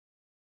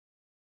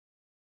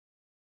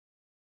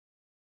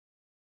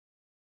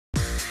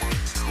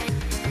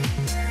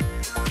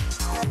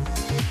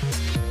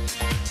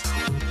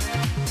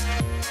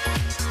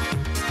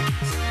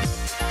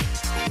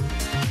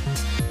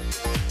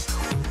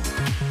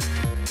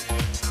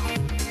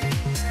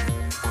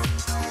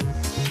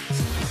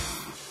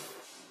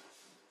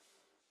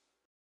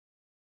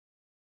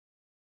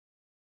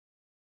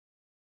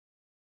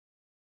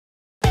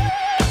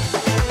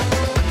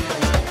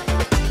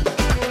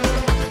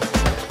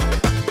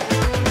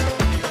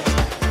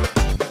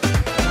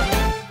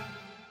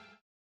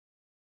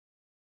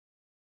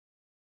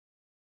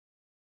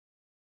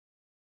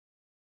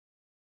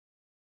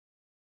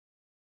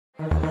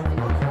We're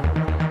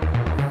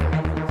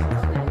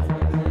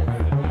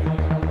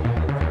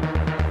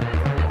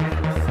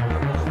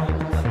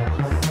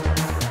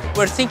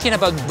thinking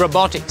about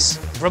robotics.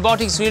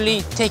 Robotics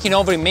really taking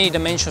over in many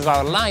dimensions of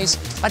our lives,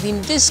 but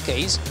in this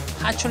case,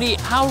 actually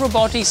how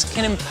robotics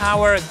can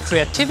empower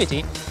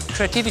creativity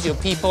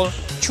of people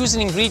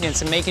choosing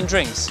ingredients and making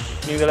drinks.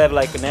 You will have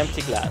like an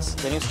empty glass,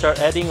 then you start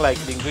adding like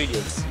the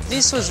ingredients.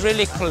 This was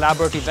really a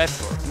collaborative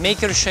effort.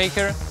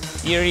 MakrShakr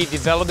really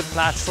developed the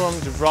platform,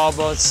 the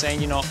robots,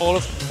 and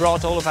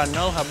brought all of our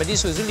know-how, but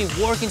this was really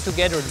working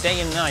together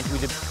day and night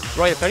with the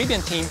Royal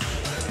Caribbean team.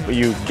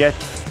 You get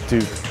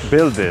to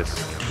build this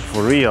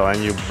for real,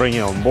 and you bring it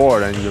on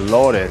board and you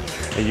load it,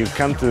 and you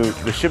come to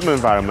the shipment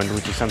environment,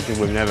 which is something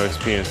we've never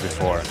experienced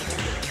before.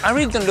 I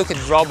really don't look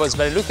at robots,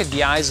 but I look at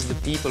the eyes of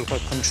the people who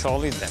are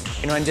controlling them,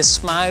 and the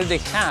smile they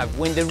have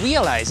when they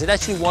realize that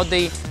actually what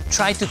they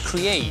try to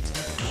create.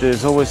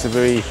 There's always a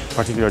very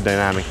particular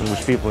dynamic in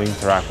which people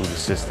interact with the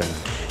system,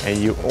 and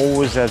you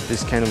always have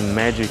this kind of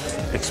magic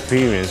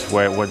experience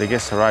where the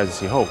guests arrive and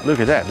say, oh, look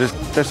at that,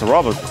 there's a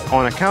robot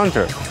on a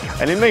counter,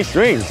 and it makes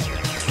drinks.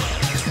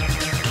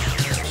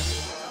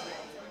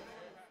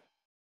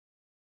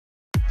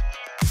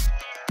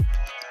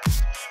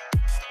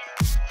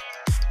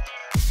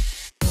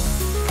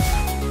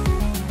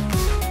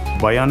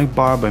 Bionic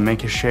Bar by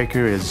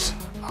MakrShakr is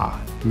a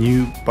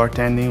new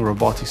bartending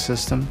robotic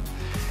system.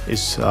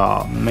 It's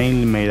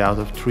mainly made out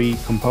of 3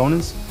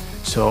 components.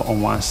 So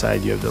on one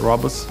side you have the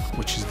robots,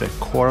 which is the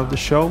core of the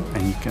show,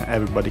 and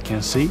everybody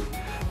can see.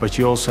 But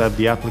you also have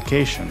the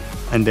application,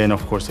 and then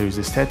of course there is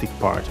the static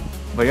part.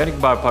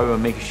 Bionic Bar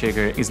powered by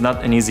MakrShakr is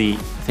not an easy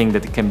thing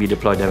that can be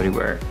deployed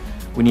everywhere.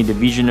 We need a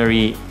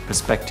visionary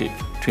perspective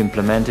to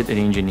implement it in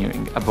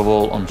engineering, above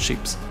all on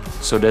ships.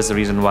 So that's the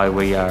reason why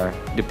we are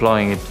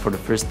deploying it for the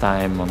first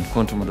time on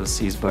Quantum Model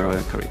Cs by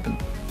Royal Caribbean.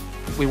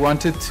 We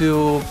wanted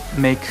to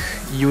make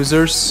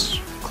users,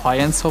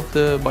 clients of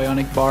the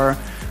Bionic Bar,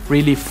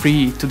 really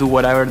free to do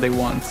whatever they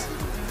want.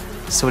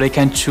 So they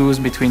can choose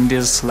between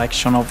this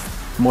selection of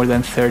more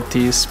than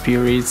 30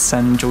 spirits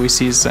and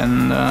juices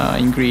and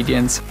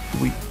ingredients.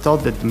 We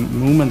thought that the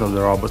movement of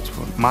the robots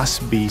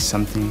must be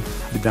something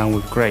to be done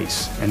with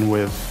grace and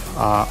with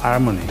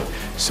harmony.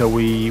 So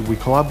we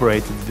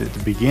collaborated at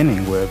the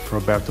beginning with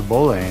Roberto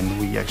Bolla, and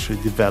we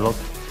actually developed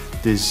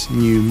this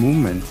new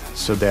movement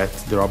so that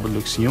the robot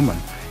looks human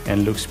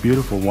and looks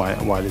beautiful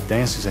while it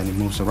dances and it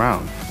moves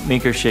around.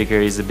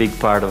 MakrShakr is a big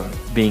part of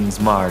being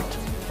smart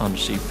on the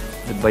ship.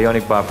 The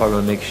Bionic Bar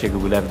powered by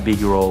MakrShakr will have a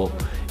big role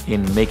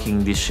in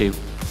making this ship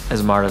as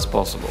smart as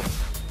possible,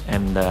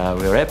 and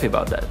we're happy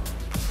about that.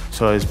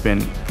 So it's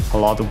been a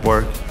lot of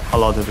work, a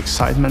lot of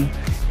excitement,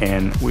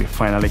 and we're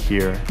finally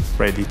here,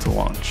 ready to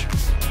launch.